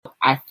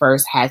I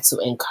first had to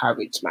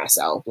encourage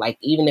myself. Like,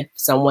 even if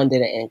someone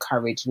didn't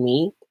encourage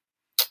me,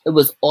 it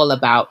was all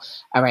about,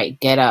 all right,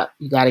 get up.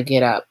 You got to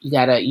get up. You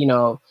got to,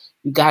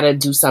 you got to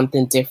do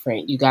something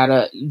different. You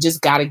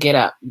just got to get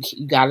up.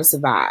 You got to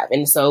survive.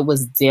 And so it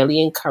was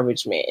daily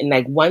encouragement. And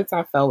like, once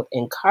I felt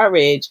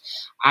encouraged,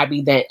 I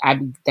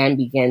then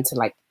began to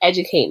like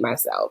educate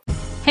myself.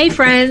 Hey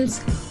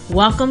friends,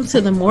 welcome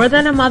to the More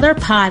Than a Mother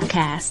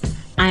podcast.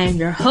 I am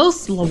your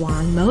host,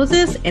 Lawan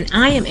Moses, and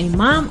I am a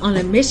mom on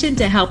a mission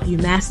to help you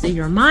master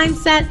your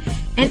mindset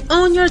and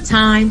own your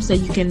time so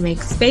you can make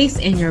space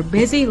in your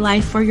busy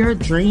life for your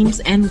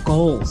dreams and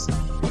goals.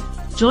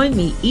 Join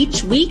me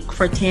each week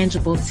for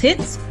tangible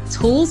tips,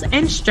 tools,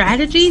 and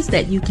strategies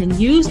that you can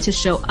use to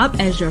show up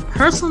as your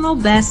personal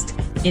best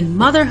in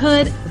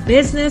motherhood,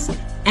 business,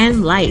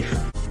 and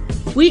life.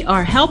 We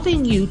are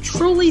helping you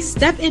truly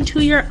step into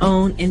your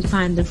own and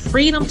find the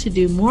freedom to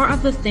do more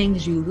of the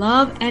things you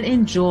love and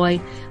enjoy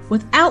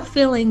without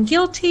feeling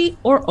guilty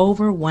or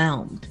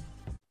overwhelmed.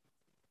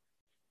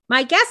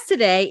 My guest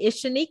today is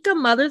Shanika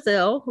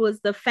Mothersille, who is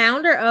the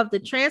founder of The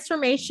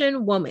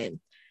Transformation Woman.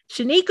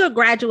 Shanika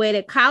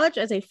graduated college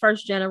as a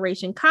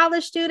first-generation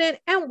college student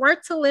and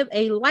worked to live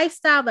a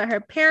lifestyle that her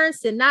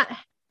parents did not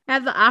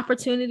have the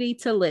opportunity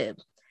to live.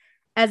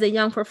 As a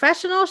young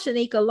professional,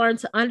 Shanika learned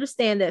to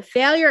understand that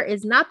failure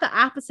is not the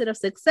opposite of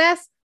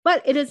success,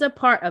 but it is a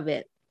part of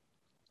it.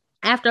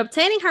 After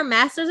obtaining her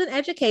master's in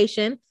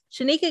education,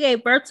 Shanika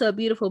gave birth to a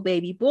beautiful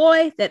baby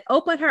boy that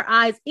opened her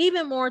eyes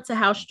even more to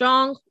how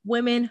strong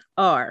women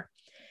are.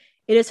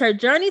 It is her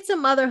journey to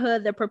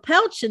motherhood that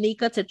propelled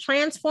Shanika to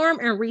transform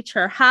and reach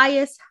her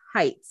highest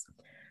heights.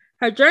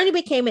 Her journey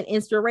became an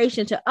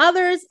inspiration to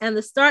others, and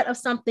the start of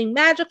something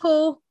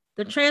magical.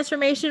 The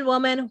Transformation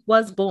Woman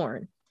was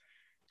born.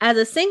 As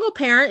a single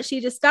parent, she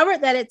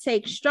discovered that it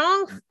takes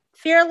strong,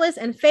 fearless,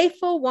 and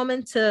faithful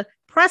woman to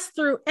press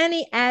through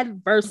any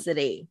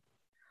adversity.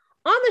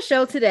 On the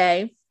show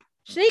today,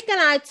 Shanika and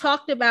I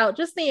talked about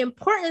just the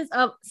importance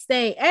of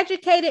staying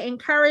educated,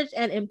 encouraged,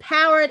 and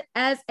empowered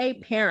as a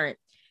parent.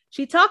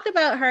 She talked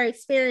about her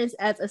experience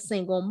as a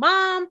single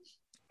mom,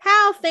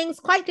 how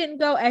things quite didn't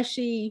go as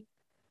she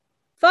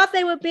thought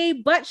they would be,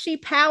 but she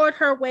powered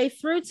her way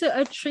through to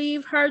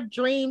achieve her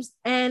dreams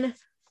and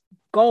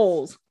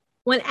goals.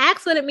 When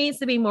asked what it means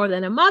to be more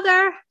than a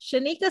mother,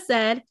 Shanika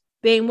said,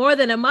 being more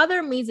than a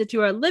mother means that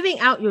you are living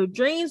out your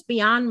dreams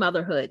beyond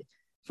motherhood.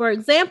 For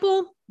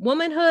example,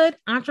 womanhood,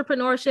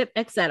 entrepreneurship,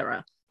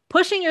 etc.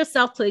 Pushing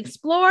yourself to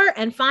explore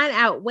and find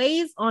out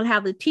ways on how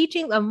the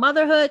teachings of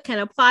motherhood can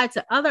apply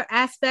to other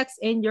aspects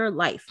in your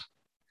life.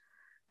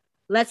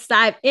 Let's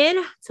dive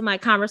in to my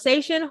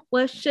conversation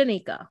with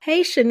Shanika.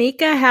 Hey,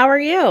 Shanika, how are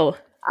you?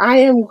 I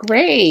am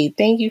great.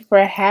 Thank you for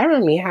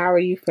having me. How are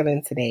you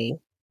feeling today?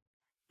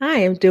 I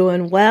am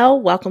doing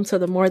well. Welcome to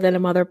the More Than a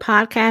Mother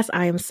podcast.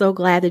 I am so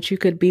glad that you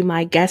could be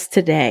my guest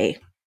today.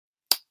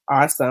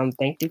 Awesome.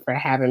 Thank you for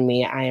having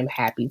me. I am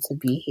happy to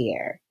be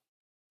here.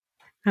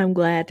 I'm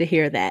glad to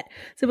hear that.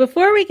 So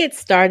before we get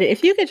started,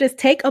 if you could just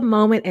take a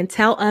moment and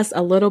tell us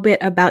a little bit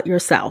about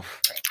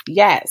yourself.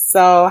 Yes.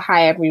 So,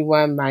 hi,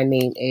 everyone. My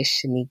name is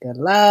Shanika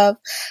Love.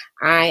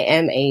 I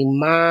am a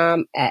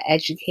mom, an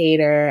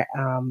educator,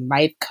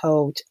 life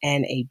coach,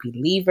 and a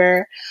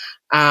believer.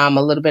 A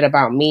little bit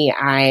about me.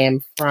 I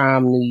am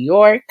from New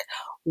York,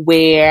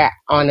 where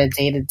on a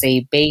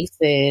day-to-day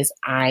basis,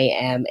 I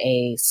am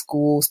a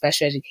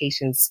special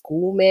education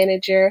school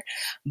manager,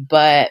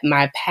 but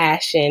my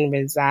passion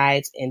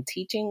resides in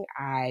teaching.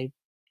 I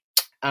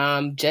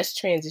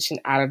just transitioned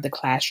out of the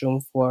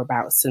classroom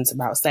since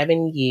about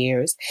 7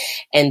 years.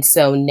 And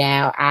so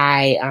now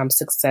I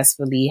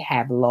successfully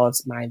have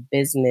launched my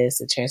business,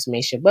 The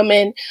Transformation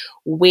Woman,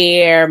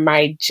 where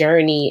my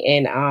journey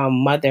in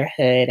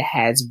motherhood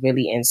has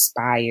really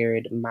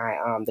inspired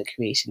the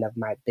creation of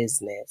my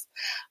business.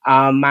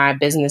 My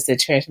business, The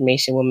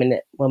Transformation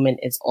Woman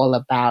is all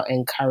about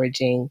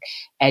encouraging,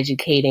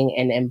 educating,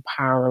 and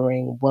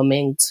empowering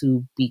women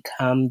to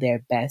become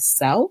their best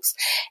selves.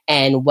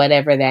 And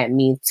whatever that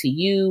means to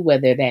you,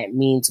 whether that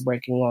means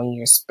working on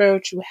your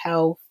spiritual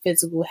health,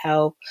 physical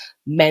health,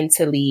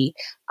 mentally,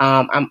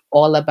 I'm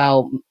all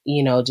about,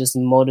 just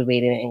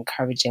motivating and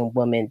encouraging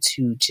women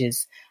to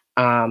just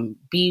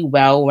be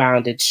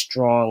well-rounded,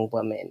 strong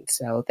women.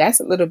 So that's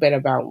a little bit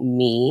about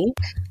me.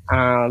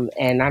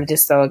 And I'm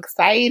just so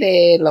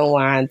excited,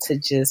 Lawan, to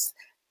just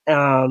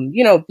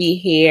be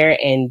here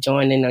and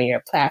joining on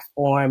your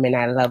platform. And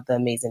I love the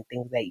amazing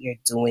things that you're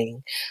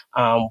doing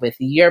with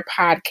your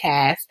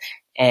podcast.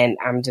 And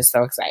I'm just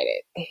so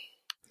excited.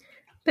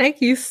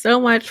 Thank you so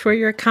much for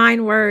your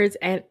kind words.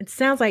 And it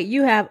sounds like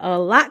you have a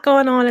lot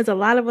going on, as a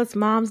lot of us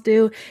moms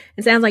do.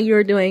 It sounds like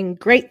you're doing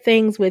great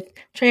things with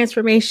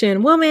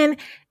Transformation Woman.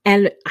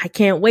 And I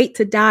can't wait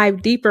to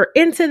dive deeper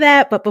into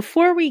that. But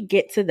before we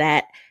get to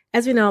that,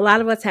 as we know, a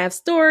lot of us have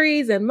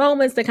stories and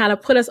moments that kind of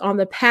put us on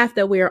the path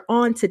that we are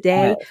on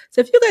today. Right.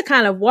 So if you could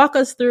kind of walk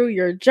us through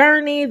your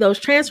journey, those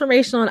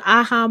transformational and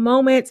aha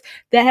moments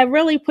that have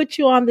really put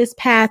you on this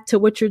path to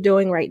what you're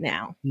doing right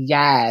now.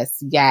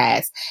 Yes.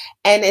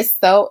 And it's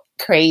so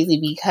crazy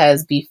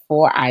because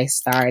before I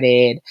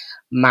started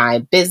my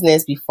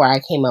business, before I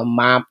became a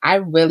mom, I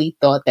really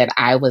thought that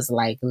I was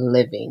like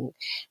living.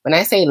 When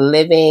I say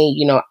living,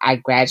 I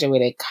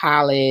graduated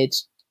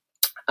college.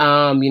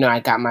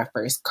 I got my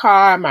first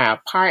car, my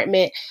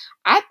apartment.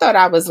 I thought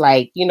I was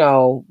like,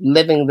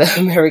 living the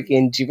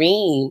American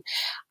dream.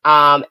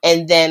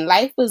 And then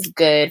life was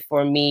good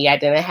for me. I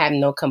didn't have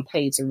no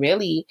complaints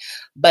really,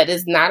 but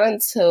it's not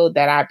until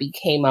that I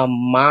became a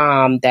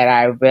mom that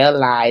I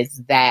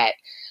realized that,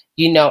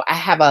 I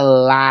have a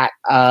lot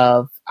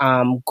of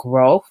I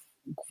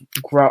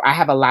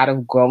have a lot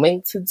of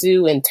growing to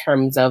do in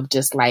terms of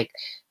just like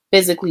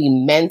physically,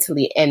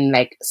 mentally, and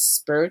like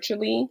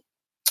spiritually.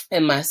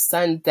 And my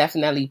son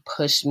definitely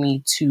pushed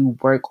me to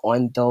work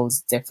on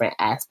those different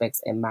aspects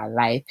in my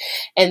life.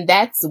 And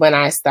that's when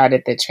I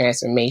started the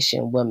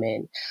Transformation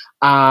Woman.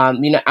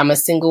 I'm a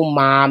single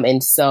mom.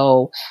 And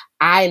so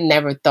I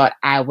never thought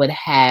I would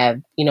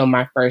have,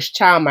 my first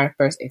child, my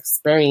first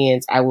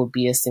experience, I would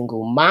be a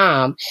single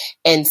mom.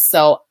 And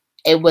so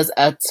it was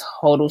a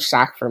total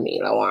shock for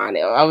me,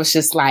 Lawan. I was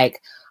just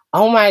like,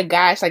 oh my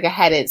gosh, like I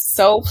had it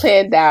so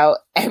planned out.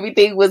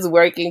 Everything was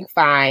working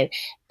fine.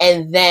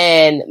 And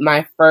then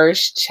my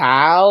first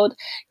child,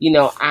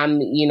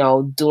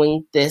 I'm,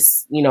 doing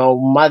this,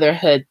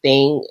 motherhood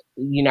thing,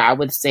 I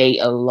would say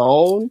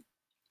alone.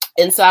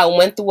 And so I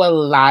went through a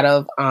lot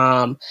of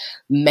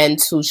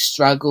mental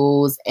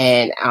struggles,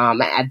 and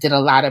I did a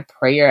lot of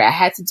prayer. I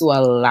had to do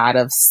a lot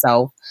of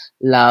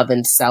self-love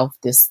and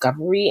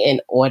self-discovery in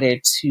order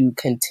to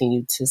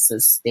continue to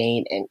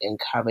sustain and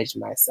encourage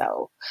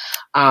myself.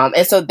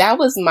 And so that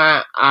was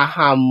my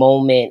aha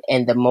moment,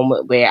 and the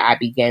moment where I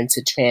began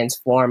to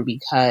transform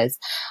because,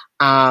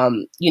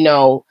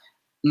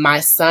 my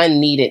son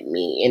needed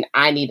me and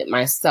I needed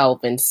myself.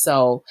 And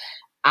so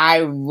I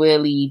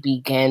really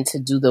began to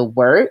do the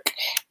work,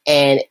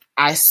 and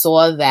I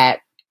saw that,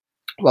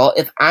 well,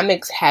 if I'm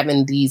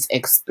having these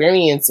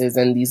experiences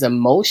and these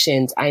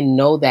emotions, I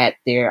know that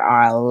there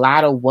are a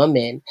lot of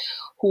women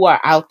who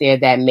are out there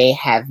that may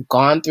have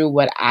gone through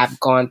what I've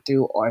gone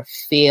through or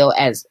feel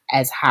as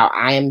how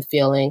I am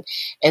feeling.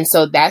 And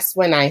so that's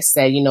when I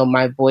said,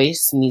 my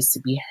voice needs to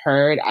be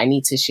heard. I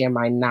need to share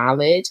my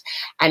knowledge.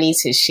 I need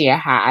to share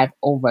how I've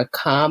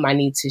overcome. I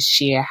need to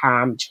share how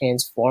I'm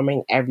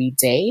transforming every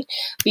day,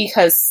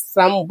 because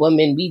some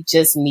women, we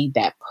just need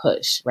that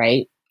push,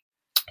 right?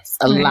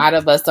 A lot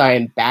of us are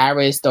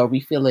embarrassed or we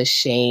feel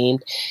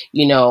ashamed.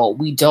 We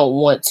don't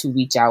want to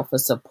reach out for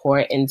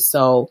support. And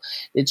so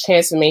the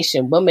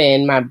Transformation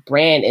Woman, my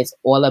brand, is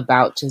all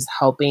about just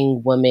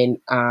helping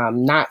women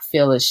not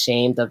feel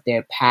ashamed of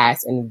their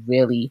past and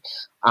really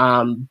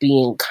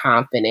being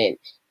confident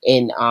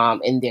in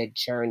their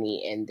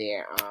journey and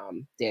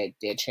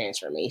their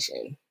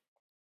transformation.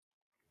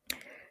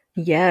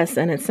 Yes,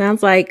 and it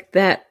sounds like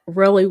that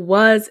really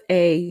was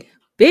a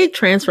big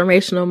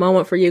transformational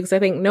moment for you, because I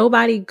think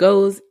nobody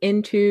goes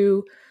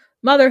into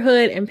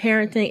motherhood and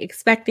parenting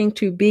expecting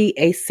to be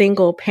a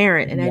single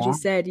parent. And as you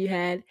said, you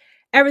had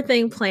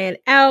everything planned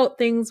out.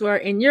 Things were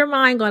in your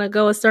mind going to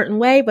go a certain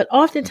way, but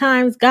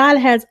oftentimes God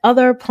has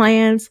other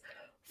plans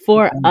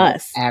for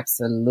us.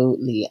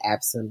 Absolutely.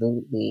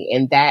 Absolutely.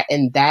 And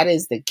that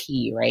is the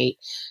key, right?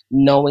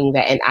 Knowing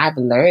that, and I've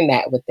learned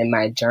that within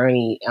my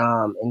journey,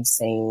 and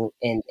saying,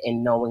 and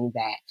knowing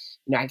that,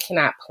 I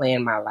cannot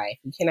plan my life.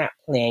 You cannot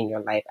plan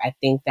your life. I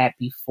think that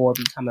before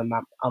becoming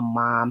a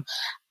mom,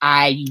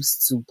 I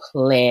used to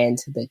plan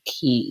to the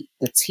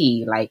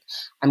T, like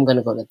I'm going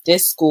to go to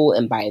this school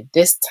and by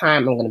this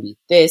time I'm going to be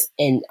this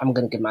and I'm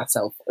going to give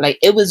myself, like,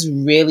 I was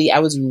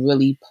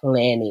really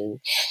planning.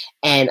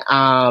 And,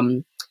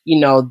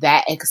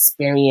 that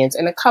experience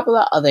and a couple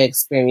of other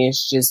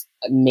experiences just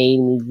made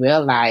me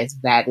realize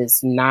that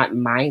it's not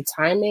my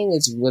timing,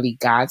 it's really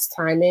God's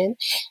timing.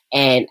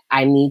 And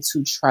I need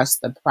to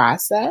trust the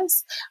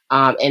process.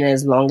 And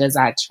as long as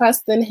I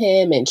trust in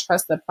Him and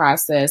trust the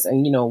process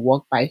and,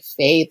 walk by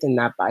faith and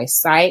not by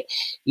sight,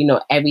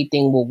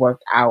 everything will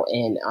work out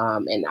in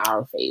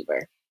our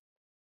favor.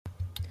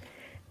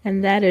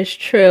 And that is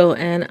true.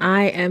 And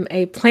I am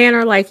a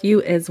planner like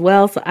you as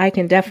well. So I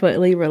can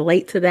definitely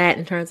relate to that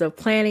in terms of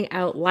planning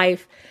out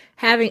life,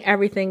 having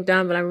everything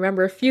done. But I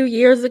remember a few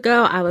years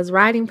ago, I was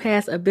riding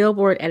past a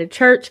billboard at a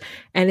church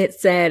and it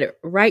said,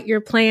 write your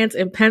plans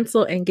in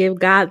pencil and give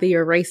God the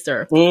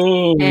eraser.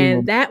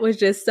 And that was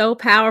just so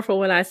powerful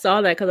when I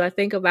saw that, because I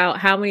think about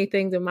how many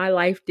things in my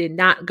life did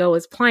not go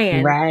as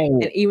planned. Right.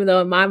 And even though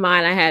in my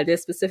mind I had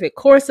this specific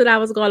course that I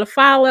was going to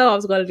follow, I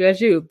was going to do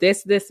as you,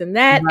 this, and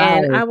that.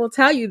 Right. And I will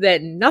tell you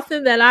that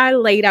nothing that I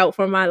laid out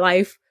for my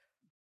life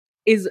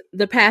is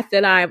the path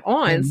that I'm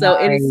on. Right. So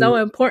it is so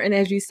important,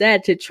 as you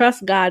said, to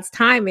trust God's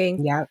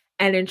timing. Yep.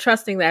 And in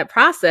trusting that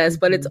process.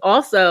 But it's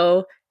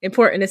also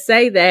important to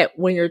say that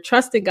when you're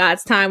trusting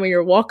God's time, when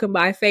you're walking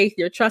by faith,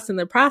 you're trusting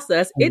the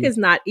process, it is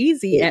not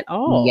easy at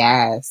all.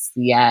 Yes.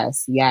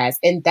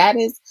 And that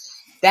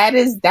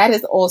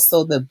is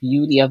also the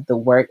beauty of the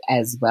work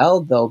as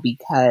well, though,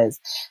 because,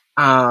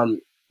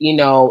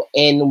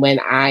 And when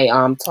I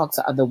talk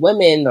to other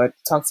women or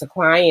talk to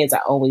clients, I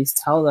always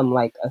tell them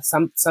like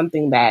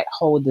something that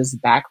holds us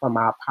back from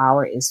our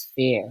power is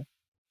fear,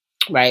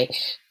 right?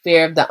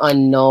 Fear of the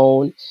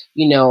unknown.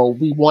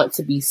 We want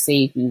to be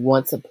safe. We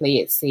want to play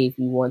it safe.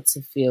 We want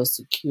to feel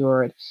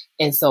secured.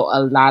 And so a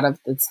lot of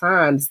the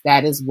times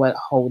that is what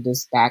holds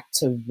us back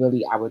to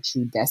really our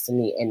true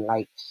destiny and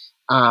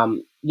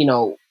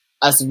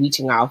us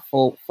reaching our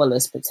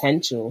fullest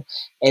potential.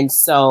 And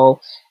so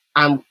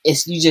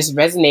you just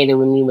resonated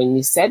with me when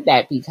you said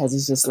that, because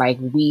it's just like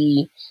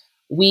we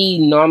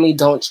normally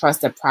don't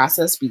trust the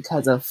process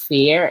because of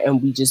fear,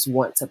 and we just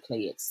want to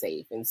play it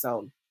safe. And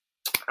so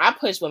I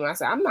push women. I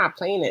said, I'm not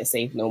playing it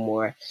safe no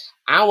more.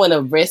 I want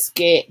to risk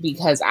it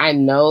because I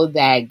know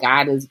that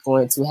God is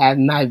going to have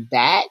my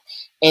back.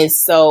 And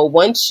so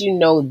once you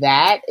know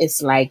that,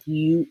 it's like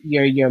your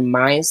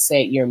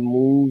mindset, your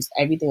moves,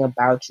 everything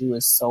about you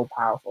is so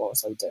powerful and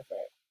so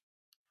different.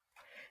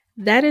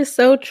 That is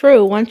so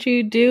true. Once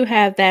you do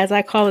have that, as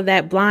I call it,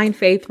 that blind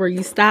faith where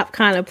you stop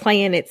kind of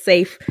playing it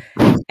safe,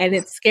 and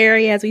it's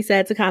scary, as we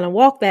said, to kind of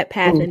walk that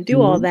path and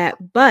do all that.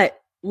 But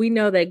we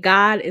know that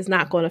God is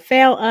not going to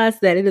fail us,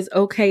 that it is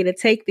okay to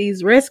take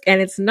these risks, and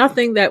it's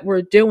nothing that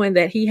we're doing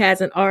that he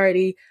hasn't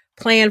already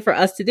planned for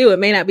us to do. It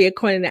may not be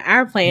according to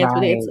our plans,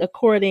 but it's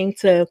according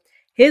to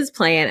his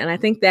plan. And I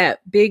think that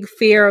big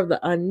fear of the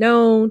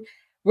unknown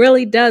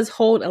really does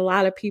hold a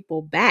lot of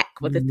people back.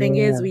 But the thing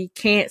is, we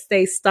can't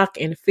stay stuck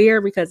in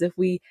fear, because if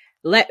we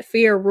let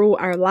fear rule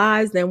our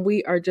lives, then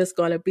we are just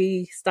going to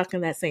be stuck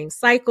in that same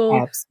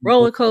cycle,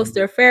 roller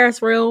coaster,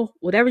 Ferris wheel,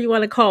 whatever you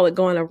want to call it,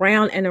 going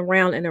around and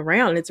around and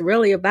around. It's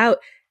really about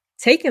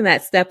taking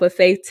that step of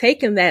faith,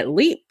 taking that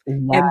leap,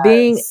 and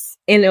being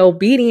in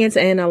obedience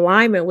and in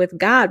alignment with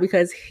God,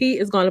 because he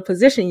is going to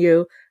position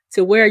you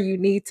to where you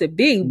need to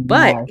be.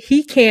 But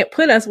he can't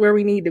put us where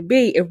we need to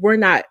be if we're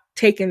not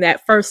taking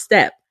that first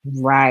step.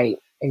 Right.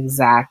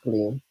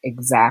 Exactly.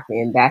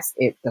 And that's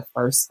it. The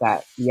first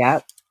step.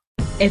 Yep.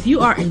 If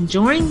you are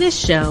enjoying this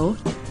show,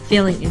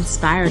 feeling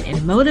inspired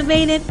and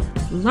motivated,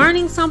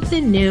 learning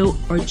something new,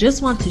 or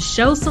just want to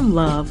show some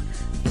love,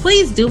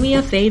 please do me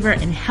a favor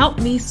and help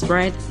me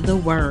spread the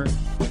word.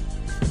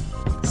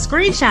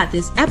 Screenshot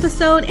this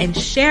episode and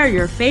share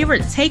your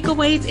favorite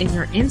takeaways in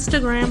your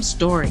Instagram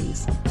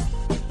stories.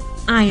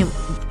 I am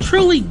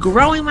truly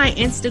growing my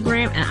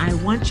Instagram, and I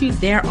want you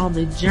there on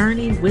the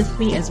journey with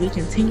me as we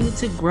continue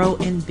to grow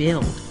and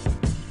build.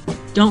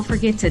 Don't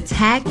forget to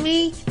tag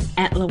me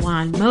at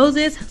Lawan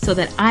Moses so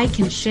that I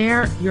can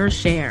share your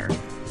share.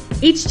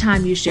 Each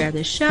time you share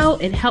this show,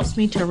 it helps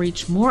me to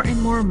reach more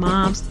and more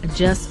moms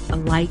just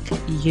like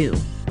you.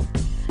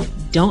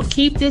 Don't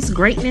keep this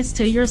greatness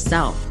to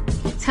yourself.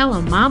 Tell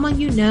a mama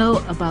you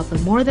know about the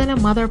More Than a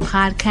Mother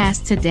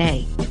podcast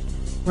today.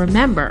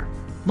 Remember,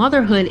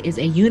 motherhood is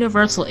a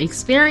universal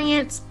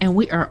experience, and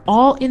we are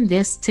all in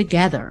this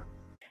together.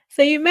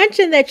 So you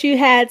mentioned that you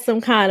had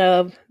some kind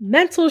of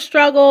mental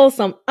struggles,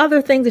 some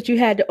other things that you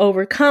had to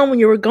overcome when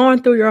you were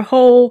going through your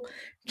whole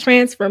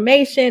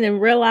transformation and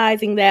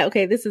realizing that,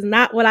 okay, this is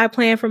not what I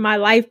planned for my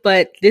life,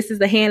 but this is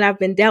the hand I've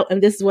been dealt,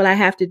 and this is what I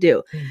have to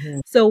do.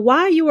 So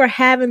while you were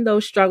having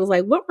those struggles,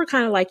 like what were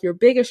kind of like your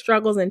biggest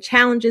struggles and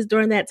challenges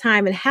during that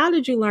time, and how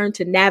did you learn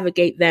to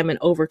navigate them and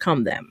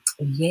overcome them?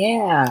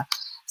 Yeah.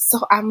 So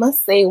I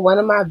must say one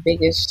of my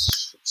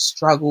biggest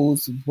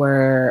struggles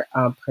were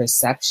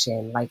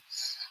perception. Like,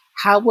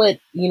 how would,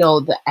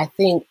 I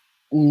think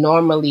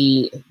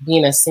normally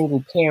being a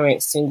single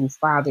parent, single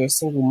father,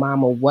 single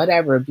mom, or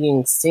whatever,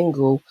 being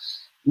single,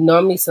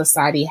 normally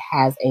society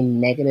has a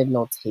negative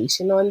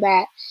notation on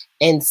that.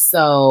 And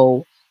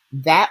so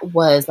that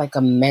was like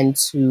a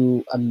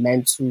mental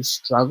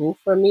struggle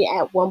for me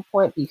at one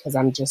point, because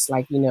I'm just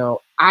like,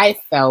 I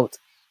felt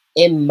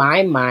in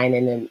my mind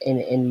and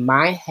in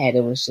my head,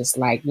 it was just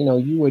like,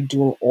 you were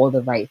doing all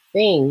the right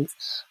things,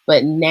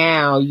 but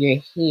now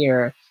you're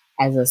here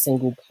as a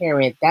single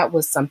parent. That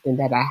was something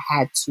that I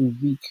had to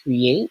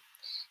recreate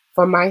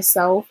for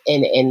myself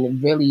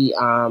and really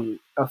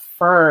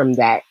affirm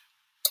that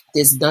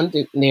there's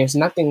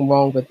nothing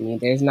wrong with me.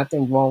 There's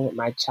nothing wrong with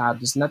my child.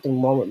 There's nothing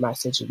wrong with my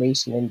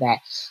situation, and that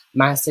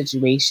my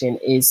situation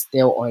is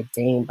still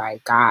ordained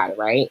by God,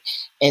 right?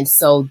 And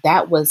so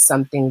that was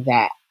something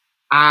that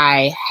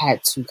I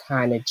had to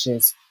kind of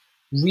just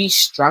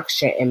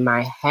restructure in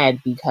my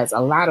head, because a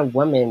lot of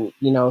women,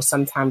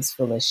 sometimes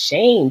feel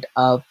ashamed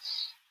of.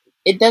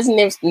 It doesn't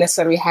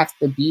necessarily have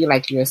to be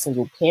like you're a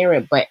single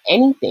parent, but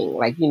anything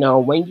like,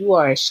 when you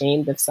are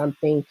ashamed of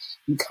something,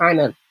 you kind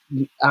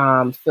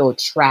of feel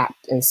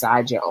trapped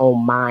inside your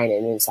own mind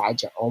and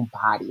inside your own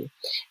body.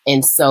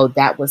 And so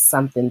that was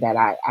something that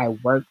I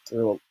worked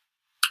through.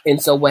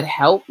 And so what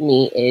helped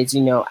me is,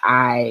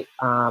 I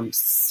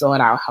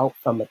sought out help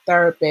from a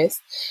therapist,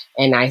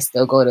 and I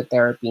still go to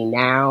therapy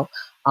now.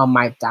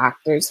 My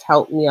doctors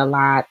helped me a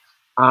lot.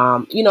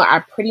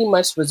 I pretty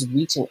much was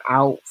reaching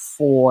out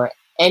for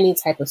any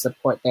type of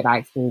support that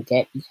I can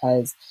get,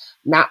 because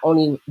not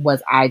only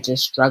was I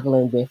just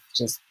struggling with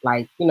just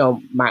like,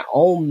 my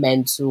own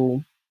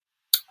mental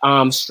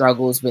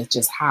struggles with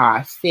just how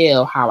I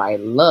feel, how I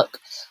look.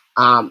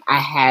 I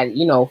had,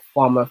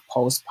 form of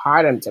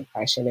postpartum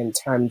depression in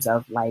terms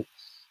of like,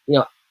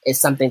 is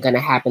something going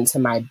to happen to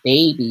my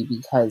baby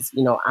because,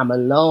 I'm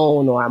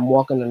alone or I'm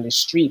walking on the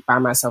street by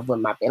myself with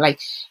my baby. Like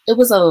it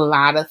was a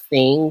lot of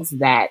things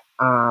that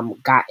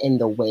got in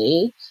the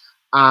way.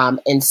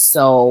 And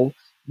so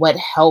what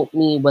helped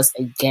me was,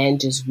 again,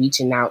 just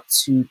reaching out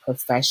to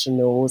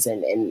professionals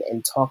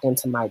and talking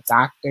to my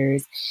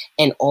doctors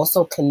and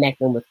also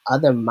connecting with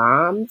other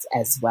moms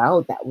as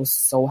well. That was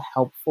so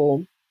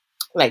helpful.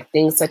 Like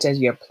things such as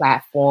your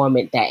platform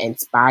that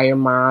inspire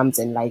moms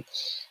and like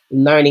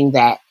learning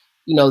that,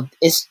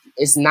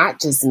 it's not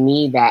just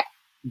me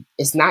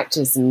it's not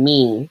just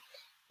me,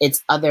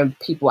 it's other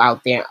people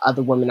out there,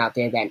 other women out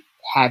there that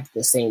have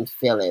the same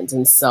feelings.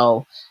 And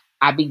so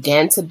I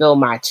began to build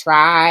my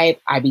tribe.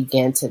 I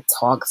began to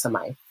talk to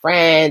my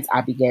friends.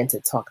 I began to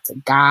talk to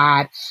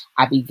God.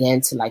 I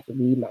began to like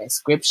read my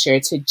scripture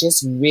to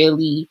just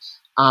really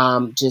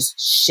just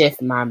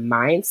shift my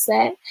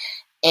mindset.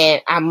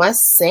 And I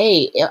must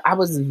say, I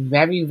was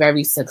very,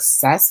 very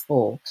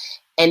successful.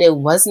 And it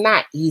was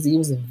not easy. It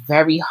was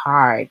very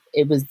hard.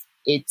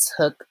 It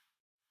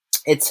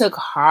took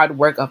hard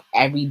work of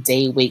every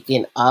day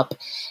waking up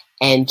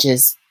and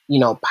just,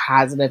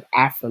 positive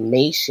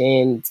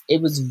affirmations. It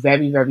was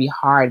very, very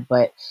hard.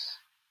 But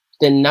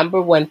the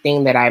number one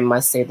thing that I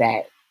must say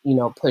that,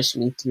 pushed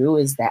me through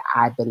is that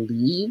I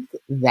believed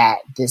that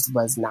this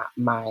was not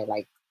my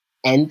like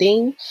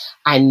ending.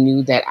 I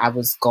knew that I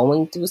was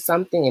going through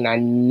something and I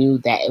knew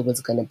that it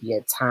was going to be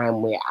a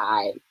time where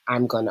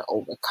I'm going to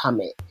overcome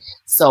it.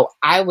 So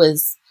I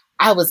was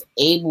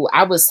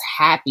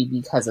happy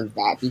because of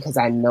that, because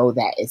I know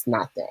that it's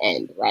not the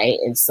end, right?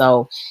 And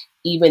so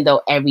even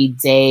though every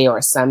day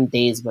or some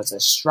days was a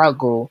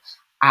struggle,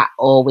 I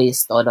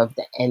always thought of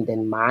the end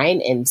in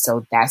mind. And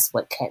so that's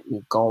what kept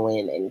me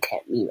going and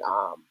kept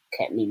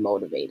me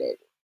motivated.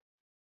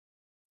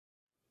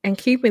 And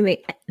keeping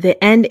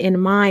the end in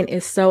mind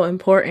is so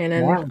important.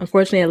 And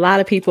unfortunately, a lot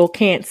of people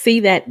can't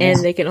see that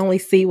end. They can only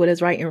see what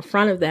is right in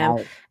front of them.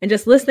 Right. And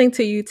just listening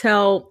to you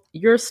tell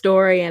your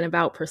story and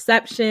about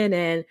perception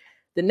and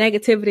the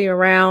negativity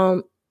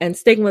around and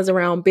stigmas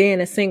around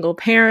being a single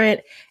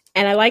parent.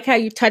 And I like how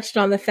you touched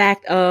on the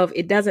fact of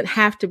it doesn't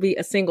have to be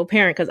a single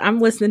parent, because I'm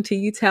listening to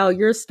you tell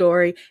your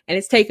story and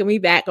it's taken me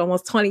back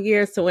almost 20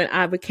 years to when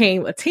I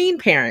became a teen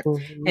parent.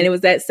 Mm-hmm. And it was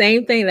that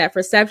same thing, that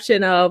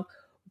perception of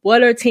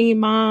what are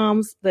teen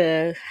moms,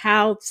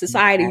 how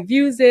society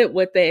views it,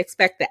 what they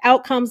expect the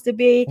outcomes to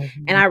be.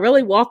 Mm-hmm. And I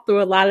really walked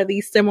through a lot of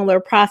these similar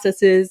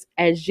processes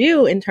as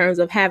you in terms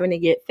of having to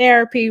get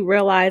therapy,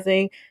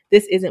 realizing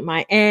this isn't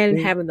my end,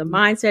 mm-hmm. having the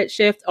mindset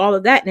shift, all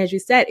of that. And as you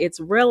said, it's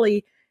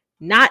really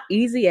not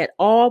easy at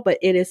all, but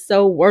it is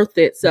so worth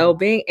it. So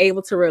being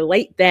able to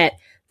relate that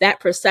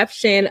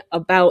perception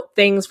about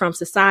things from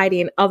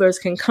society and others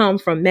can come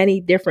from many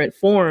different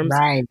forms.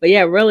 Right. But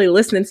yeah, really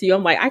listening to you,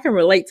 I'm like, I can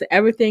relate to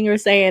everything you're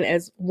saying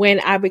as when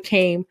I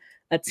became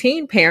a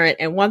teen parent.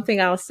 And one thing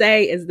I'll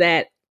say is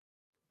that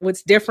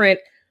what's different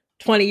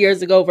 20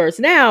 years ago versus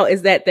now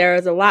is that there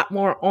is a lot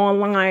more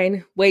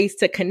online ways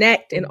to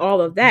connect and all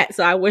of that.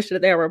 So I wish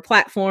that there were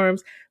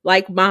platforms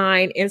like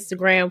mine,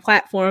 Instagram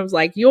platforms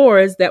like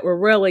yours that were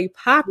really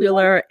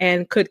popular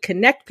and could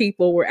connect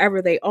people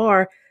wherever they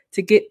are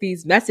to get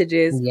these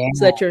messages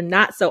so that you're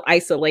not so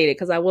isolated.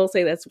 Because I will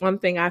say that's one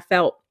thing I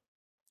felt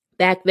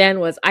back then,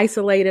 was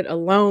isolated,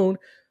 alone,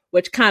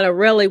 which kind of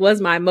really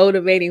was my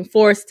motivating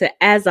force to,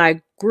 as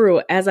I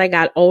grew, as I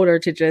got older,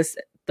 to just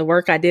the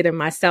work I did in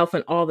myself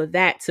and all of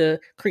that to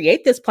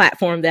create this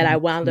platform that I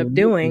wound up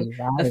doing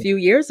a few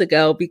years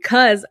ago,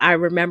 because I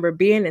remember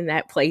being in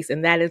that place.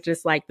 And that is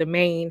just like the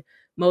main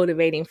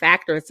motivating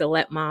factor, is to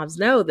let moms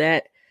know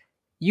that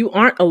you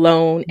aren't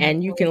alone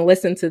and you can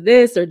listen to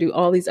this or do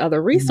all these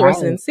other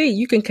resources and see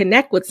you can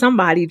connect with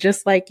somebody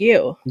just like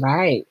you.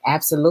 Right.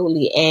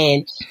 Absolutely.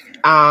 And,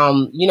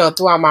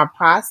 throughout my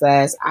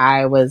process,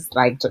 I was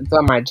like,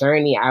 throughout my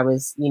journey, I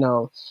was,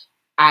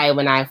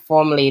 when I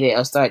formulated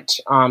or started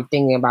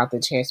thinking about the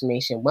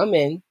transformation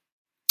woman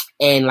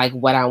and like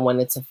what I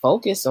wanted to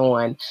focus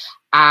on,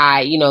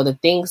 the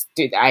things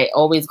I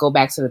always go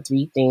back to the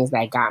three things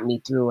that got me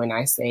through. And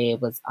I say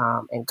it was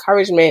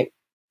encouragement,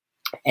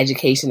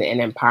 education, and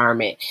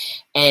empowerment.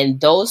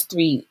 And those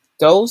three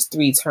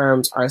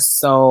terms are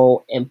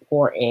so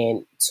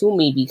important to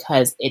me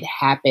because it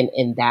happened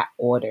in that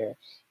order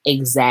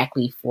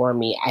exactly for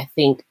me. I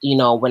think,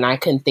 when I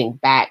can think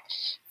back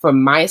for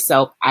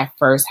myself, I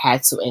first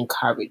had to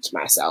encourage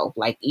myself.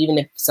 Like, even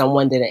if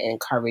someone didn't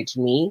encourage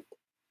me,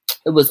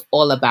 it was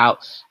all about,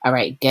 all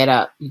right, get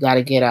up. You got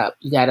to get up.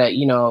 You got to,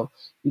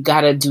 you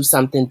got to do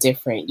something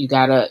different. You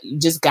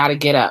just got to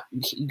get up.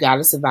 You got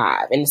to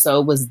survive. And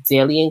so it was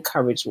daily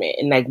encouragement.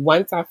 And like,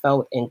 once I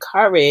felt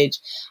encouraged,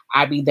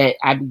 I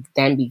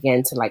then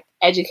began to like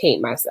educate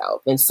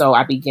myself. And so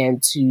I began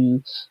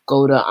to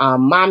go to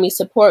mommy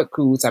support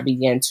groups. I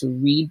began to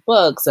read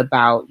books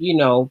about,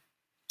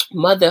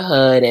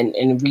 motherhood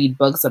and read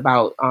books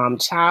about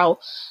child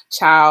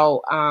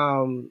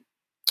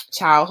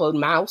childhood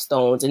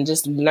milestones and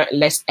just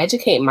let's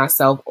educate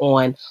myself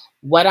on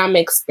what I'm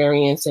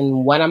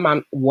experiencing, what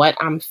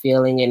I'm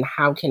feeling, and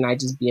how can I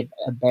just be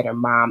a better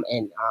mom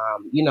and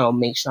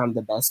make sure I'm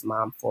the best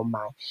mom for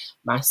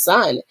my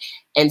son.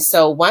 And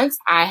so once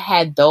I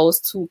had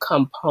those two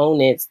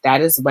components,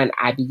 that is when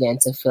I began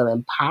to feel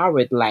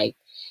empowered. Like,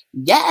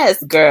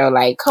 yes, girl,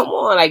 like, come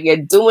on, like, you're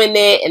doing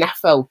it. And I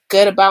felt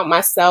good about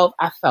myself.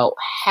 I felt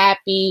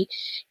happy,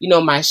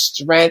 my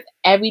strength,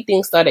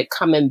 everything started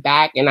coming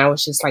back. And I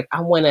was just like,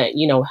 I want to,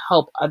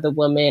 help other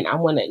women. I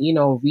want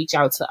to, reach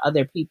out to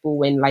other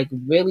people and like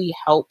really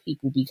help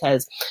people,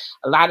 because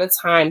a lot of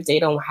times they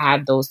don't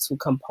have those two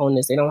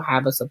components. They don't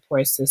have a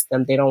support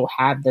system. They don't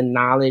have the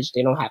knowledge.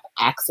 They don't have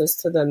access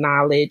to the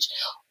knowledge,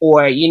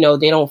 or,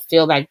 they don't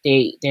feel like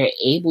they're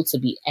able to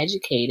be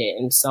educated.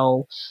 And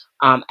so,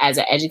 as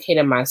an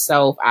educator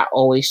myself, I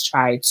always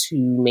try to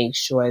make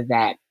sure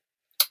that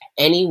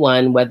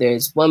anyone, whether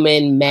it's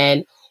women,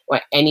 men, or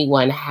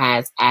anyone,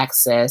 has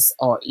access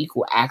or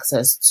equal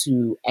access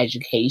to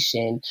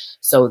education,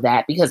 so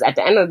that, because at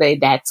the end of the day,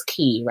 that's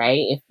key,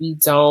 right? If we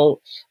don't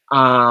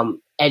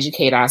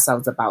educate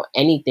ourselves about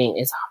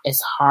anything,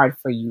 it's hard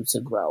for you to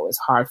grow. It's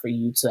hard for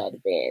you to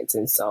advance.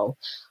 And so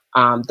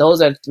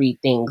those are three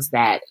things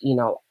that,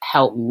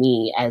 help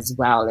me as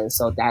well. And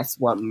so that's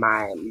what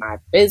my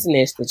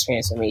business, The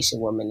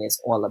Transformation Woman,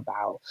 is all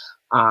about.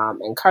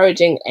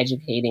 Encouraging,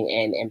 educating,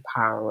 and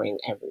empowering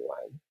everyone.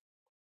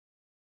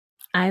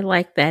 I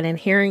like that. And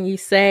hearing you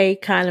say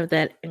kind of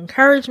that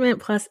encouragement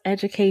plus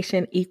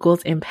education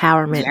equals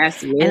empowerment.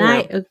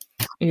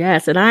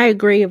 Yes, and I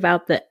agree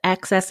about the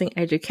accessing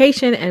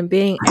education and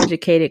being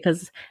educated,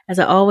 because as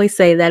I always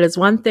say, that is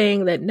one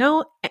thing that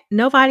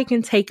nobody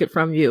can take it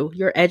from you.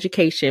 Your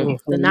education,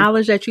 mm-hmm. The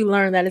knowledge that you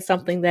learn, that is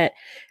something that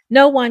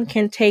no one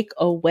can take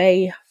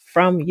away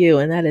from you.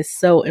 And that is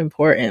so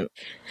important.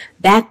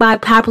 Backed by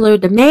popular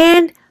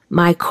demand,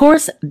 my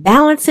course,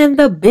 Balancing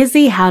the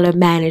Busy, How to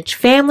Manage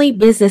Family,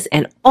 Business,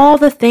 and All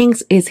the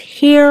Things, is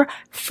here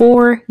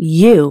for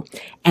you.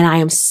 And I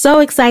am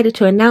so excited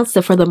to announce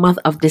that for the month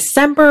of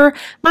December,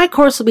 my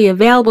course will be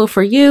available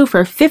for you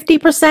for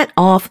 50%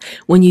 off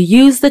when you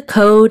use the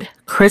code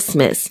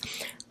Christmas.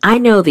 I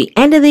know the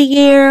end of the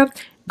year,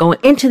 going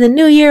into the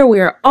new year,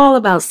 we are all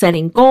about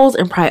setting goals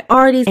and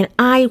priorities, and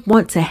I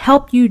want to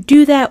help you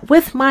do that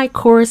with my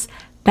course,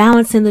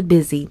 Balancing the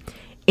Busy.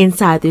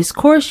 Inside this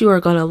course, you are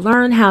going to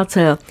learn how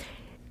to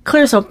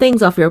clear some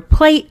things off your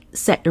plate,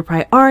 set your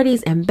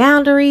priorities and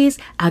boundaries.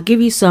 I'll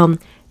give you some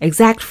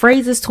exact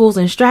phrases, tools,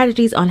 and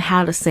strategies on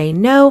how to say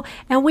no,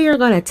 and we are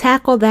going to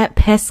tackle that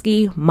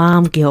pesky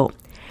mom guilt.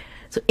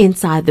 So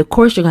inside the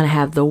course, you're going to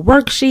have the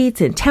worksheets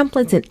and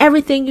templates and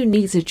everything you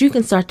need so that you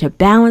can start to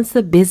balance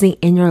the busy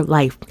in your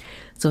life.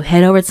 So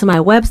head over to my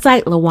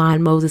website,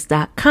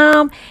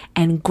 LawanMoses.com,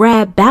 and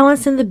grab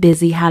Balancing the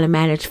Busy, How to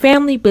Manage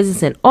Family,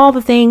 Business, and All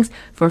the Things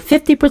for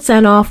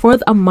 50% off for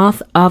the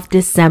month of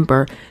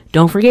December.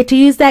 Don't forget to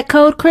use that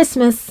code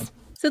Christmas.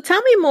 So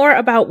tell me more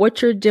about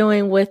what you're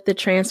doing with The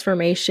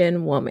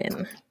Transformation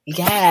Woman.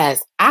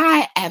 Yes,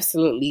 I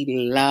absolutely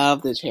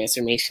love The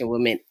Transformation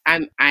Woman.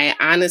 I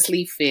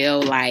honestly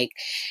feel like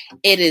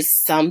it is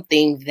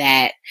something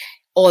that,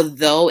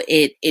 although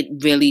it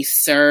really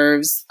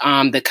serves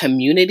the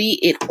community,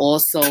 it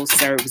also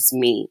serves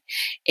me.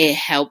 It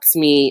helps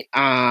me,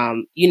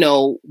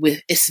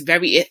 it's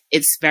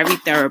very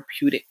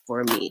therapeutic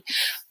for me.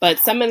 But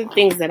some of the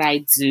things that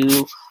I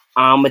do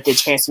with The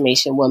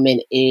Transformation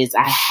Woman is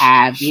I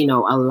have,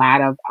 a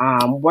lot of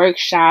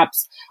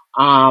workshops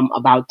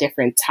about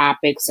different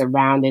topics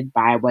surrounded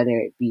by, whether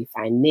it be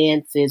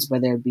finances,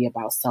 whether it be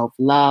about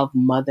self-love,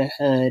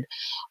 motherhood,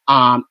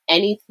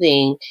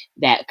 anything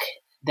that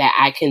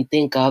I can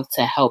think of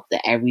to help the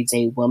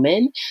everyday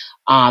woman.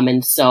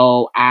 And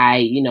so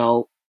I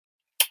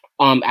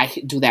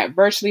do that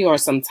virtually, or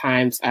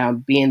sometimes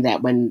being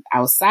that when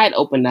outside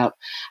open up,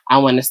 I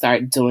want to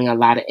start doing a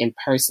lot of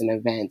in-person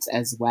events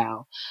as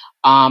well.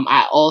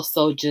 I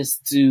also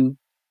just do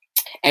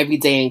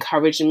everyday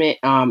encouragement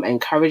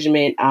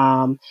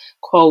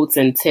quotes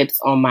and tips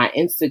on my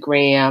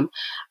Instagram.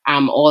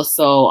 I'm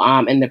also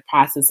in the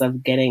process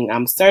of getting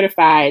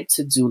certified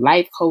to do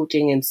life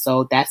coaching. And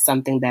so that's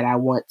something that I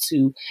want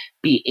to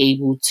be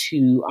able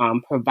to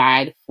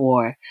provide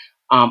for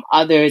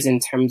others in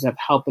terms of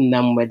helping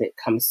them when it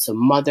comes to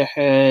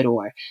motherhood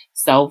or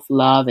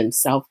self-love and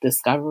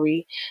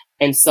self-discovery.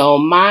 And so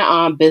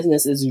my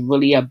business is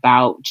really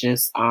about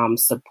just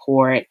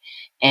support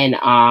and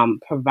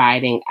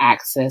providing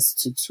access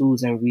to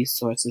tools and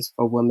resources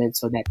for women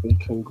so that they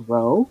can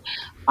grow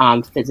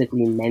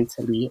physically,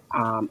 mentally,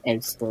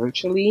 and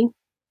spiritually.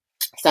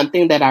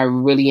 Something that I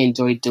really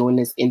enjoy doing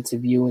is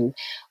interviewing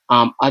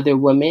other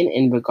women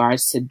in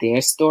regards to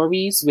their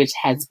stories, which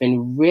has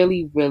been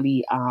really,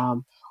 really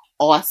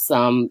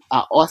awesome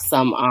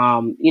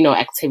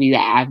activity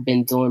that I've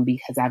been doing,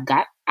 because I've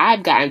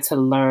gotten to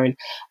learn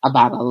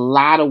about a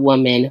lot of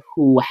women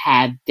who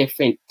had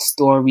different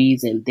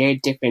stories and their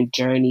different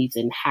journeys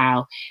and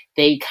how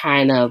they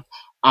kind of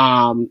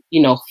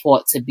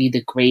fought to be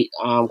the great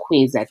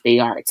queens that they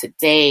are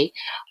today.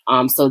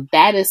 So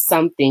that is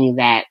something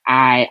that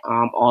I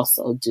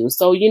also do.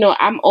 So,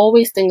 I'm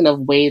always thinking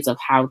of ways of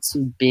how to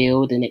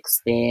build and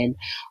expand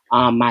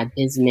my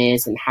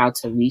business and how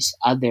to reach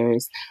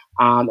others.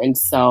 And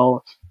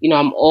so,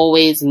 I'm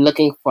always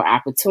looking for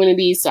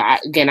opportunities. So I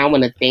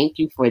want to thank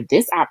you for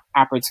this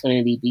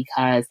opportunity,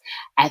 because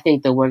I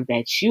think the work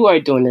that you are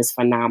doing is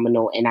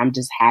phenomenal. And I'm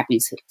just happy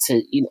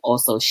to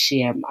also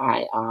share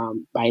my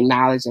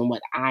knowledge and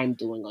what I'm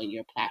doing on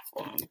your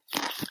platform.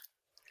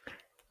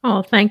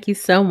 Oh, thank you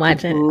so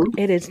much. And Mhm.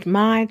 it is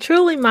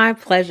truly my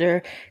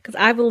pleasure, because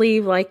I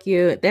believe, like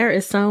you, there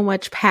is so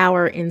much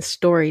power in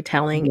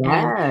storytelling. And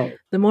Yes.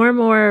 the more and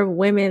more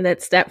women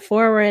that step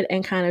forward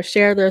and kind of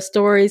share their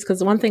stories,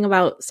 because one thing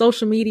about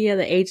social media,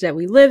 the age that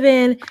we live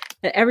in,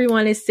 that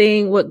everyone is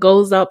seeing what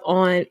goes up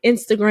on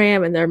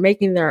Instagram, and they're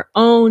making their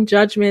own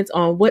judgments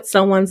on what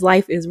someone's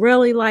life is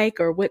really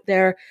like, or what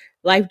their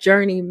life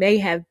journey may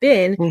have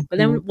been. But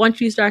then once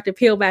you start to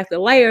peel back the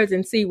layers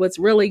and see what's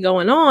really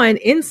going on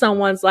in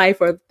someone's life,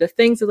 or the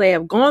things that they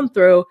have gone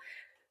through,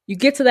 you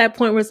get to that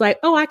point where it's like,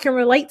 oh, I can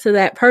relate to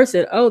that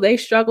person. Oh, they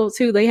struggled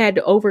too. They had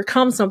to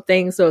overcome some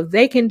things. So if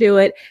they can do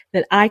it,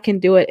 then I can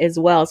do it as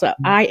well. So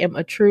I am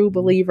a true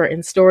believer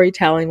in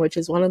storytelling, which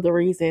is one of the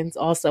reasons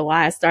also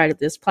why I started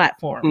this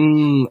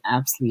platform.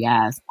 Absolutely.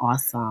 Yes.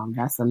 Awesome.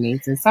 That's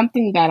amazing.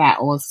 Something that I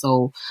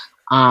also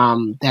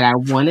that I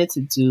wanted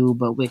to do,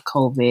 but with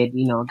COVID,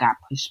 got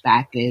pushed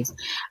back, is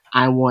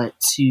I'm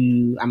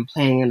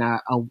planning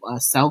a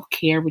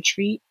self-care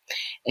retreat.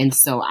 And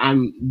so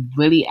I'm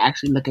really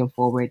actually looking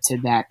forward to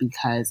that,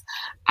 because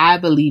I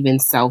believe in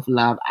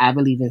self-love. I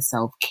believe in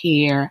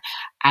self-care.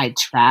 I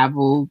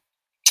travel.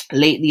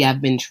 Lately I've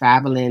been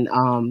traveling,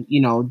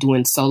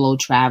 doing solo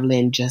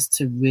traveling, just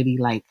to really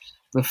like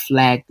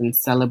reflect and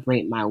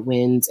celebrate my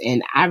wins.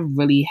 And I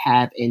really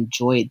have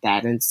enjoyed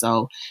that. And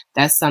so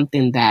that's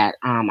something that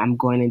I'm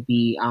going to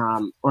be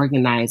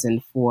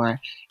organizing for,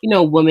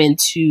 women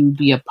to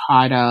be a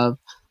part of.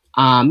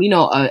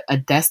 A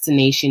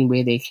destination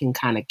where they can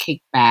kind of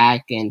kick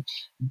back and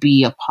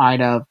be a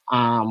part of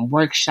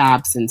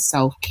workshops and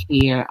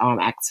self-care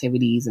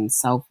activities and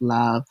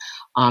self-love,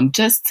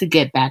 just to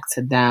get back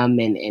to them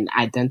and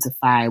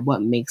identify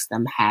what makes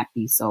them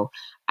happy. So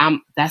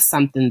that's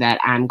something that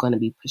I'm going to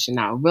be pushing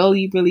out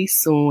really, really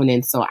soon.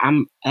 And so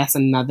that's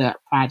another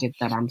project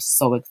that I'm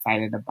so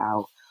excited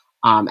about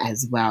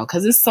as well,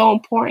 because it's so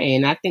important.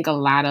 And I think a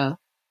lot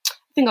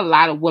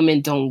of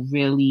women don't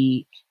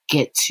really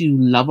get to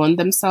love on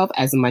themselves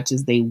as much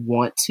as they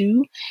want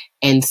to.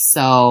 And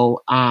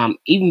so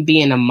even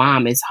being a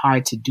mom, it's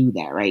hard to do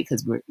that, right?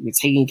 Because we're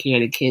taking care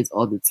of the kids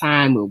all the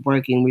time. We're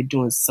working. We're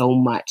doing so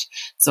much.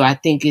 So I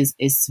think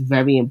it's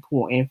very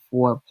important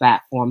for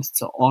platforms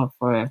to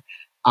offer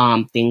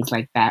things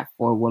like that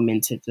for women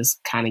to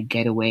just kind of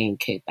get away and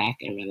kick back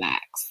and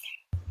relax.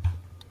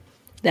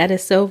 That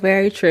is so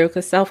very true,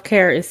 because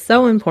self-care is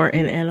so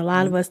important. And a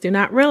lot of us do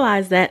not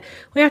realize that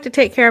we have to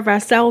take care of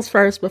ourselves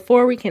first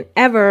before we can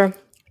ever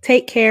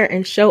take care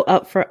and show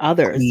up for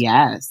others.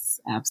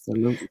 Yes,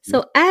 absolutely.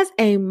 So as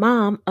a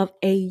mom of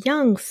a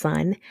young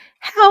son,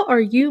 how are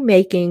you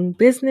making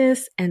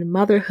business and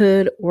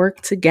motherhood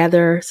work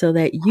together so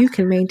that you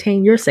can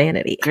maintain your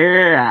sanity?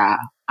 Girl,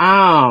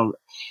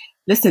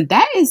 listen,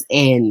 that is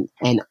an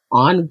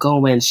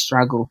ongoing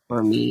struggle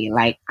for me.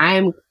 Like,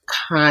 I'm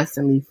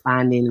constantly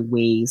finding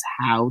ways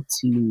how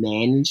to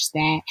manage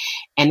that.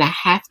 And I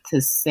have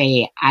to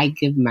say, I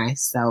give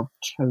myself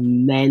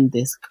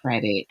tremendous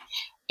credit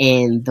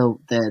in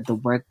the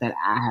work that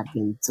I have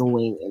been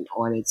doing in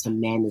order to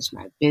manage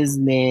my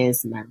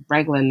business, my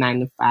regular 9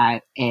 to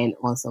 5, and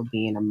also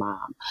being a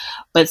mom.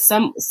 But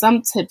some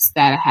tips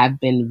that have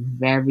been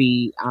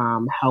very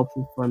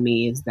helpful for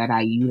me is that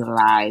I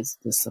utilize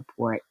the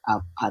support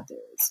of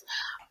others,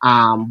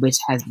 which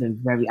has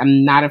been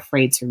I'm not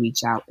afraid to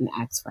reach out and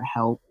ask for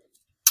help.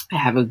 I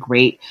have a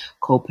great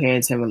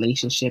co-parenting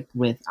relationship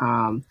with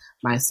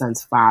my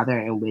son's father,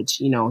 in which,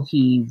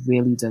 he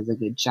really does a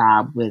good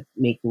job with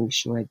making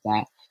sure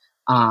that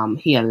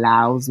he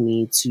allows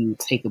me to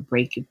take a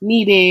break if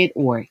needed,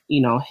 or,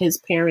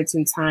 his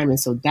parenting time. And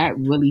so that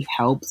really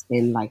helps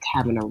in like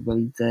having a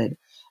really good,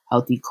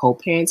 healthy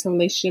co-parenting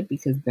relationship,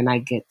 because then I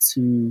get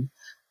to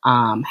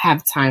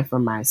have time for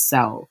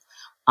myself.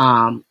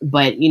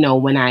 But,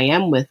 when I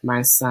am with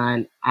my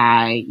son,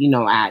 I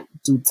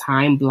do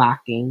time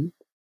blocking,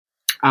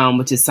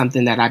 which is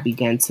something that I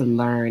began to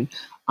learn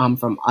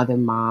from other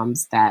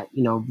moms that,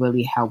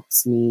 really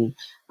helps me.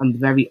 I'm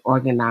very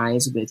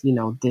organized with,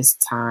 this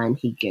time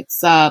he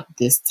gets up,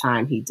 this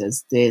time he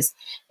does this.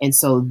 And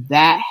so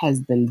that has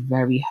been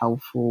very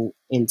helpful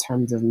in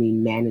terms of me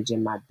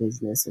managing my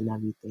business and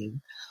everything.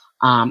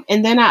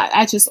 And then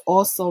I just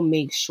also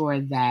make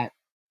sure that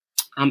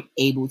I'm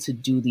able to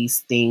do these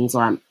things,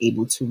 or I'm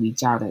able to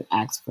reach out and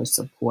ask for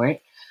support,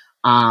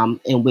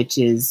 and which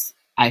is,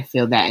 I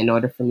feel that in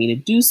order for me to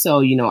do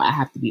so, I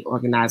have to be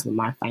organized with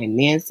my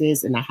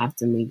finances, and I have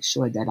to make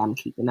sure that I'm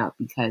keeping up,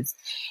 because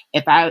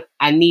if I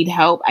need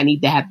help, I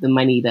need to have the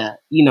money to,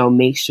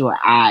 make sure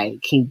I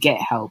can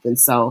get help. And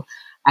so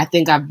I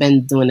think I've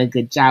been doing a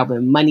good job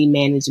with money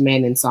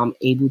management. And so I'm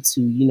able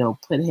to,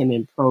 put him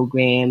in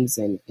programs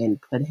and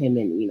put him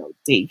in,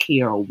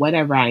 daycare or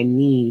whatever I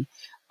need,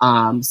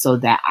 so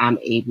that I'm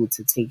able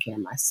to take care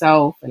of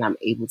myself and I'm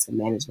able to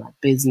manage my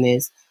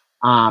business.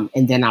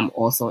 And then I'm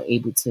also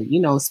able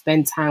to,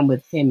 spend time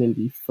with him and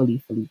be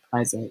fully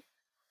present.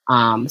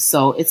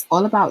 So it's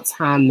all about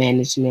time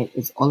management.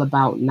 It's all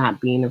about not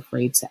being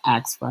afraid to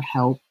ask for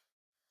help,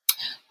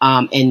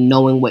 and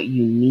knowing what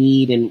you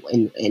need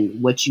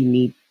and what you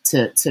need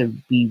to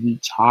be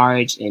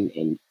recharged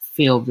and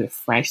feel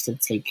refreshed to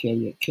take care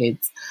of your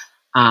kids.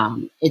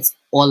 It's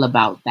all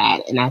about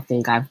that. And I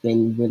think I've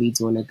been really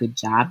doing a good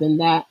job in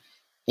that.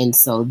 And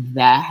so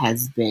that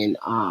has been,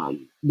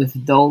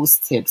 with those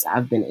tips,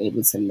 I've been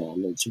able to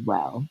manage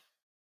well.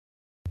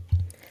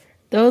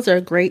 Those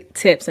are great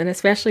tips, and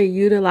especially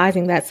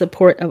utilizing that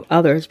support of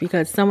others,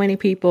 because so many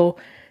people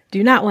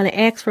do not want to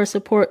ask for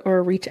support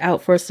or reach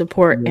out for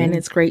support. Yeah. And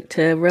it's great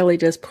to really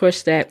just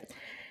push that.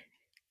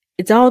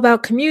 It's all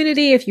about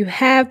community. If you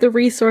have the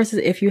resources,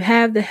 if you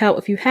have the help,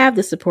 if you have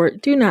the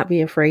support, do not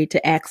be afraid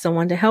to ask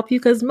someone to help you,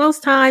 because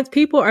most times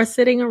people are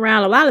sitting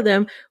around, a lot of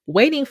them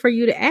waiting for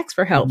you to ask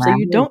for help. So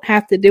you Right. don't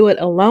have to do it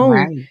alone,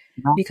 Right.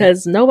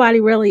 because nobody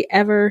really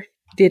ever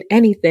did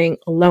anything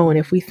alone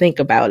if we think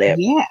about it.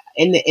 Yeah,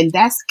 and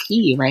that's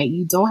key, right?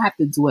 You don't have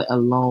to do it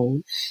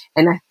alone.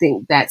 And I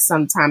think that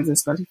sometimes,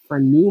 especially for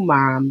new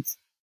moms,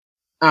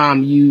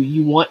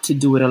 you want to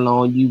do it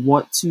alone. You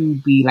want to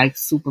be like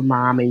super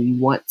mom, and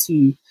you want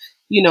to,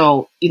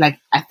 like,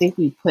 I think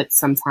we put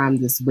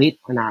sometimes this weight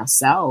on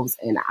ourselves.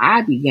 And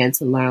I began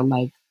to learn,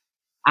 like,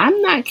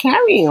 I'm not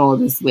carrying all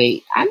this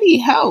weight. I need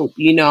help,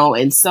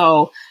 and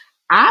so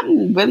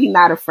I'm really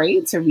not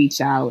afraid to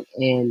reach out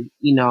and,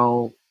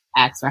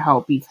 ask for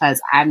help,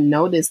 because I've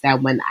noticed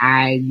that when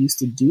I used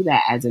to do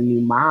that as a new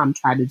mom,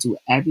 try to do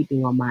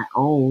everything on my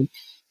own,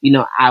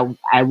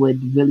 I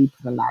would really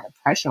put a lot of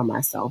pressure on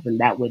myself, and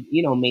that would,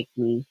 make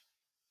me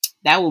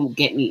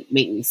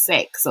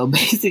sick. So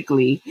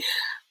basically,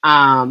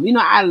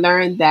 I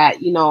learned that,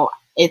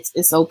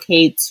 it's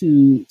okay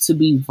to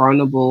be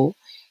vulnerable,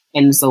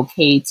 and it's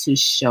okay to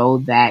show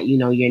that,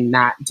 you're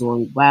not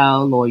doing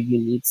well or you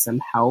need some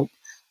help.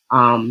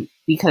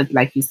 Because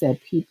like you said,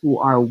 people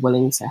are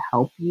willing to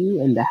help you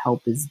and the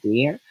help is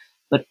there.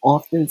 But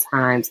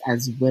oftentimes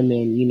as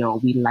women,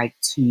 we like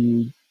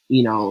to,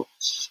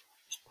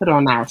 put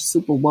on our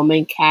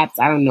superwoman caps.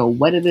 I don't know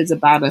what it is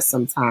about us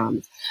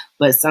sometimes,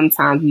 but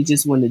sometimes we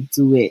just want to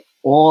do it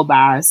all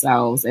by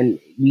ourselves. And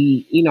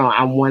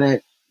I want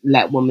to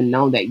let women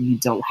know that you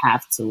don't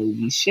have to and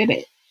you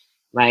shouldn't,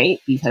 right?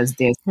 Because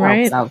there's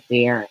helps Right. out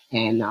there.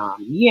 And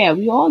yeah,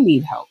 we all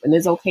need help, and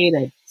it's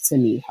okay to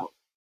need help.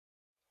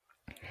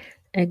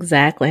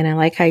 Exactly. And I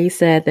like how you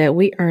said that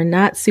we are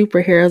not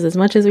superheroes. As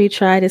much as we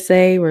try to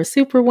say we're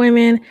super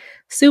women,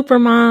 super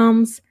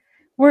moms,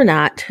 we're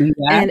not. Yeah.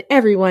 And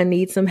everyone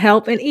needs some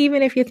help. And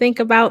even if you think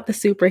about the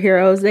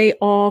superheroes, they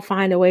all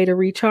find a way to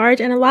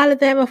recharge. And a lot of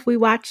them, if we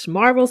watch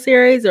Marvel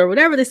series or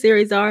whatever the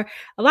series are,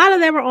 a lot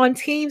of them are on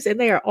teams and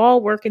they are all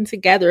working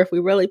together if we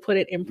really put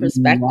it in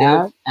perspective.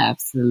 Yeah,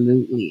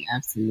 absolutely.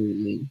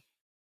 Absolutely.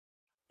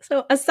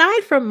 So,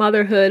 aside from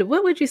motherhood,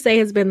 what would you say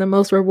has been the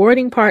most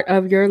rewarding part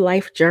of your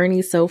life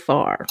journey so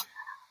far?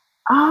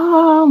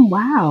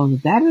 Wow,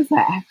 that is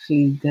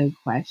actually good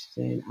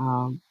question.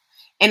 And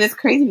it's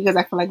crazy because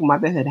I feel like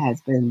motherhood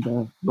has been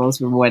the most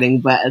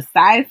rewarding, but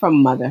aside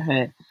from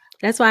motherhood,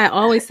 That's why I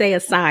always say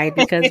aside,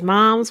 because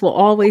moms will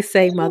always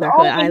say you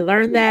motherhood. I always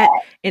learned do that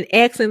in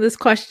asking this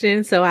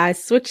question, so I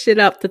switched it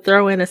up to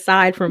throw in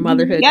aside from that.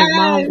 motherhood, because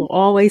moms Yes, will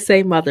always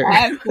say motherhood.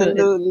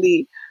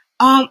 absolutely.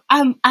 I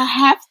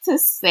have to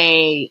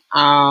say,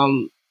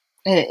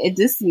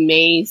 this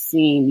may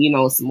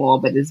seem, small,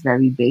 but it's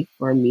very big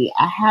for me.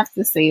 I have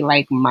to say,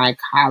 like, my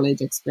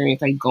college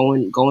experience, like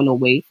going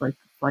away for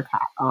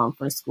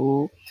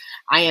school.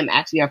 I am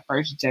actually a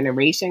first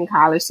generation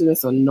college student,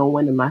 so no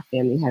one in my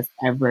family has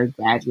ever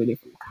graduated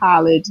from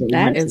college and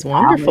That went to is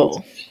college.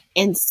 wonderful.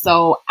 And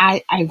so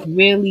I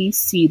really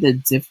see the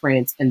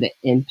difference and the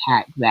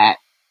impact that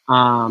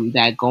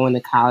going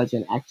to college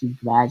and actually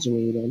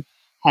graduating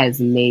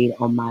has made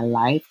on my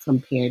life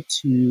compared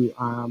to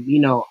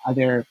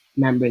other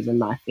members of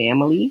my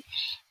family.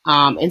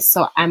 And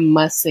so I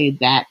must say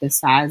that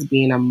besides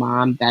being a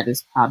mom, that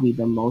is probably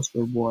the most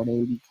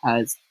rewarding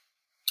because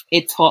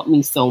it taught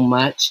me so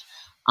much.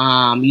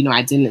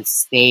 I didn't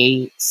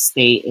stay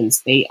in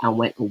state. I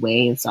went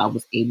away, and so I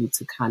was able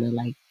to kind of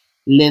like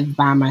live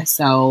by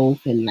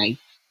myself and like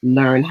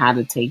learn how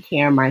to take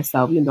care of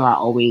myself. Even though I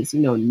always,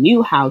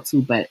 knew how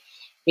to, but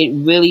it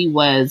really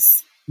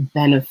was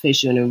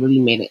beneficial and it really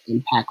made an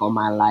impact on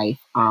my life.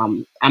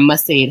 I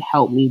must say it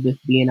helped me with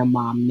being a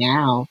mom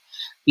now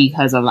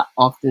because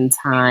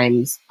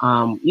oftentimes,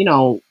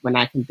 when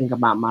I can think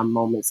about my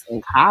moments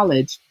in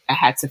college, I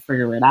had to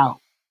figure it out,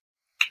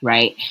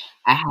 right?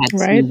 I had to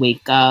Right.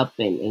 wake up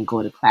and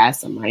go to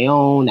class on my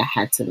own. I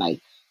had to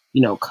like,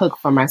 cook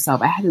for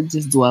myself. I had to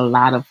just do a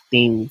lot of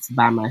things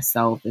by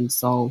myself. And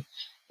so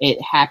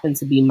it happened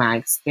to be my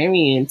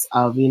experience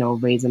of,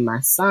 raising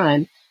my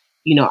son.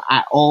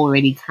 I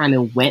already kind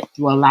of went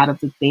through a lot of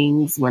the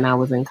things when I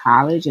was in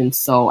college. And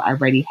so I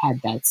already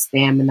had that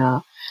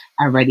stamina.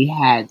 I already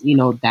had,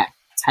 that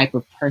type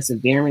of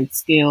perseverance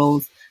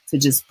skills to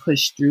just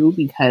push through,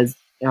 because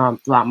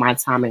throughout my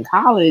time in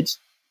college,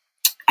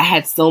 I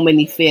had so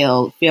many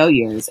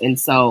failures. And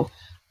so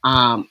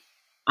I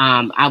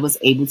was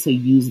able to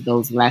use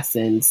those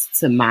lessons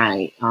to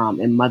my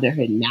in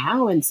motherhood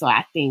now. And so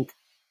I think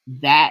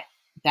that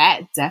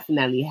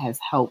definitely has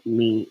helped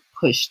me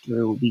push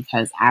through,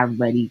 because I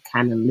already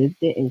kind of lived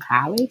it in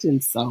college.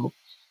 And so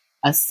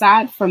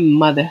aside from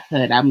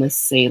motherhood, I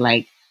must say,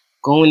 like,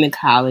 going to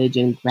college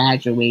and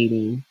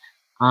graduating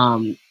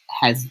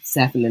has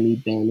definitely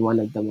been one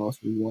of the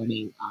most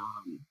rewarding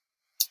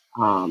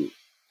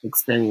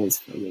experience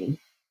for me.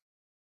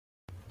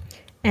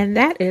 And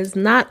that is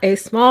not a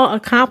small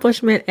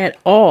accomplishment at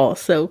all.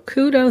 So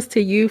kudos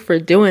to you for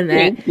doing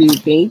that.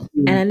 Thank you.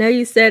 And I know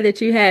you said that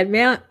you had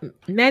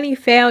many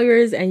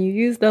failures and you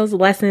used those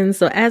lessons.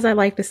 So as I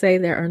like to say,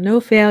 there are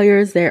no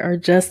failures. There are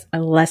just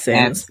lessons.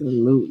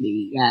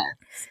 Absolutely. Yes.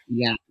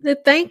 Yeah. So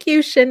thank you,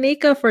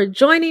 Shanika, for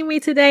joining me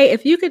today.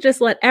 If you could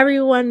just let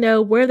everyone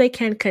know where they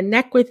can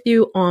connect with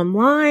you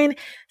online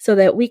so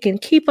that we can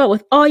keep up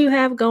with all you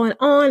have going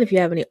on. If you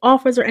have any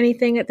offers or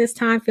anything at this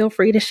time, feel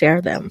free to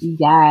share them.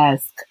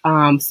 Yes.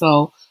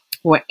 So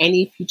for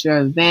any future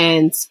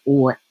events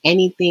or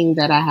anything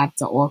that I have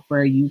to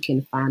offer, you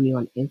can find me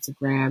on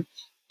Instagram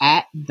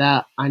at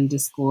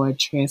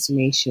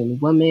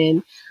 @the_transformation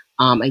woman.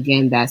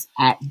 Again, that's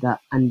at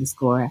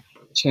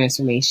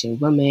 @the_transformation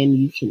woman.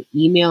 You can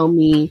email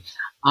me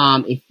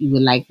if you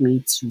would like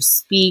me to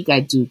speak. I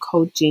do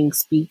coaching,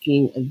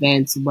 speaking,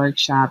 events,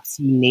 workshops,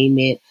 you name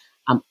it.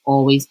 I'm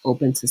always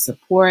open to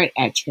support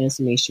at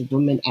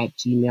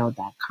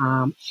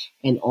transformationwoman@gmail.com.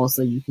 And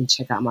also you can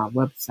check out my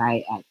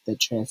website at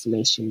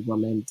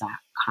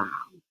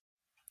thetransformationwoman.com.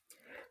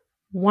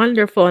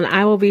 Wonderful. And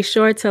I will be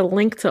sure to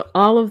link to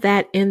all of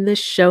that in the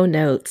show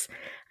notes.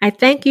 I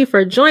thank you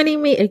for joining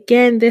me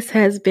again. This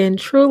has been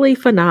truly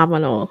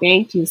phenomenal.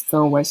 Thank you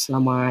so much,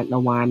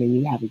 Lawan, and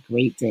you have a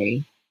great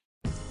day.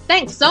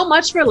 Thanks so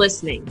much for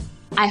listening.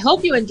 I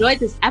hope you enjoyed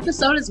this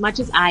episode as much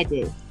as I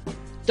did.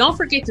 Don't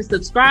forget to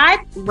subscribe,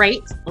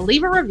 rate,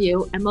 leave a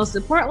review, and most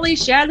importantly,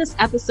 share this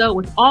episode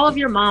with all of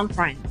your mom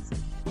friends.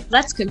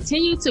 Let's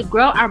continue to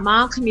grow our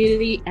mom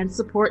community and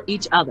support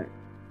each other.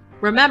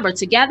 Remember,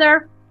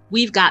 together,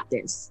 we've got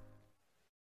this.